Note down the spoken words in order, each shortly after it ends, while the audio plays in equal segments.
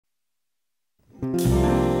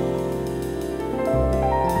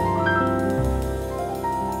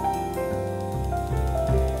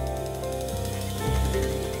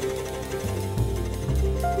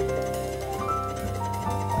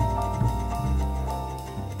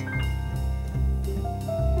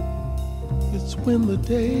When the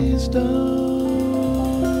day's done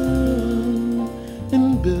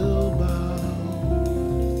in Bilbao,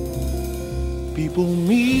 people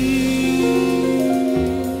meet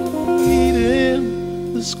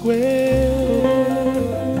in the square,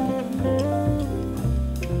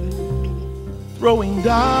 throwing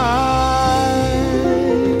dice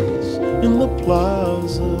in the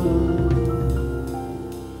plaza,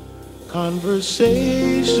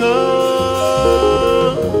 conversation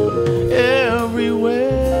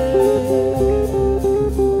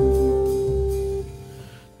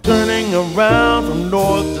around from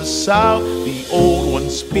north to south. The old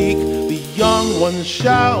ones speak, the young ones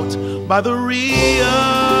shout by the Rio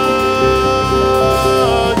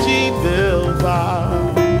de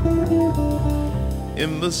Bilbao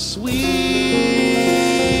in the sweet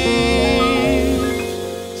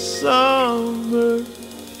summer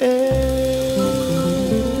air.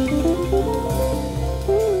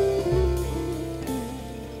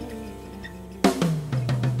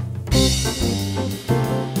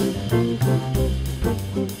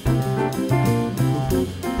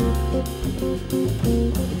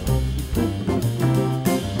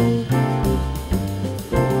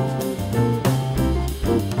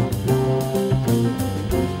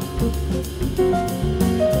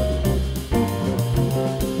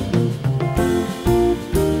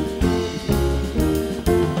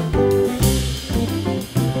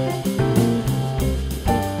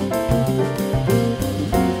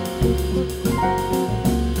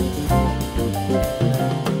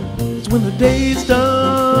 When the day's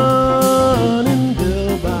done in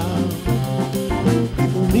Bilbao,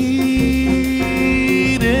 people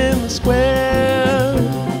meet in the square,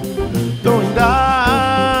 throwing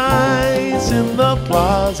dice in the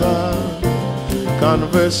plaza,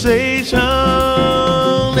 conversation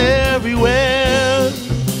everywhere,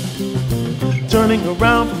 turning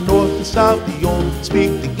around from north to south. The old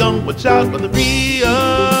speak, the young watch out by the Rio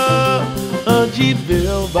de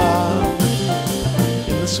Bilbao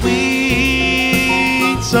in the sweet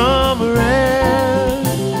summer air,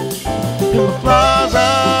 in the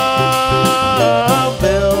plaza of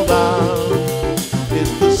Bilbao.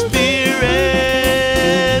 It's the spirit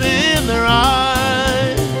in their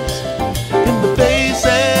eyes, in the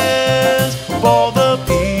faces of all the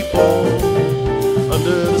people,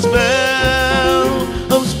 under the spell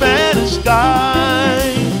of Spanish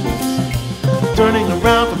skies, turning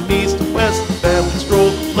around from east to west. The family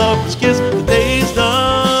stroll, the lovers kiss. The day's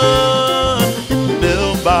done in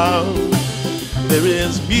Bilbao. There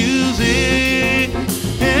is music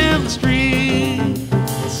in the streets.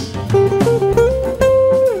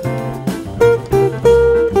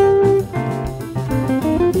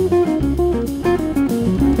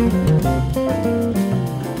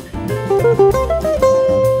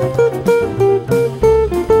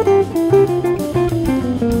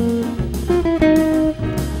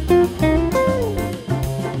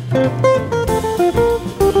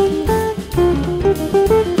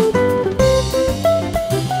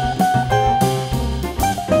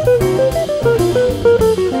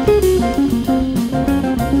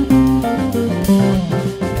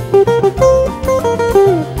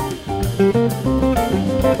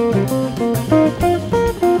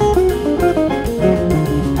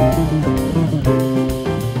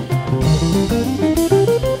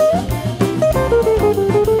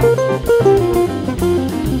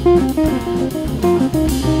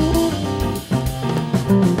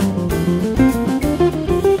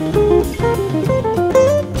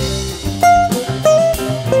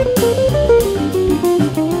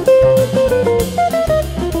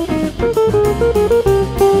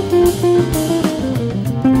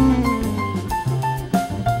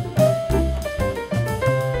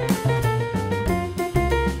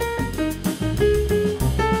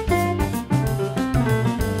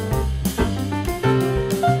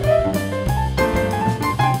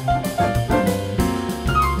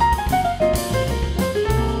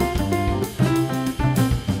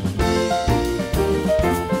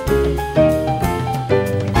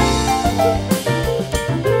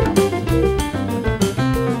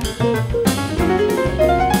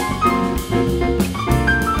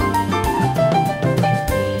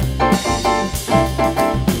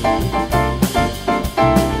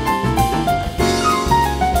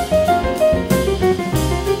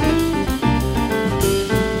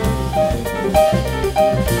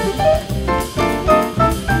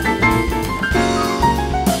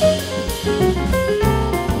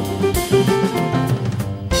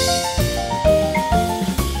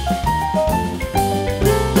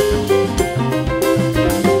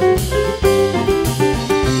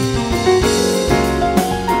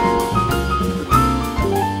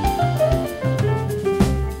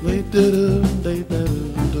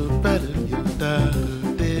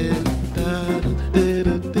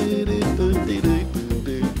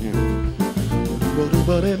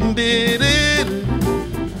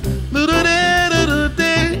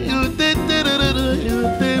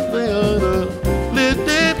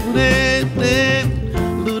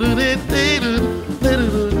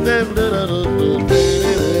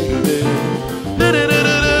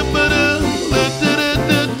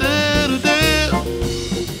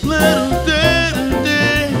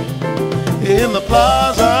 In the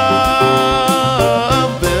plaza of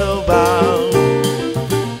Bilbao,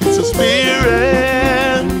 it's a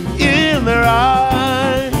spirit in their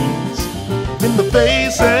eyes, in the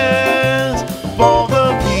faces of all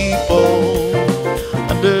the people,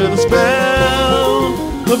 under the spell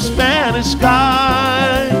of Spanish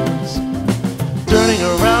skies. Turning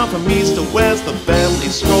around from east to west, the family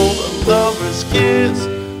stroll, the lovers kiss,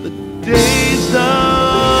 the day's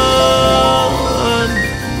done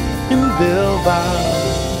in Bilbao.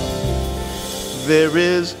 There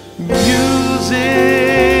is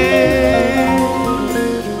music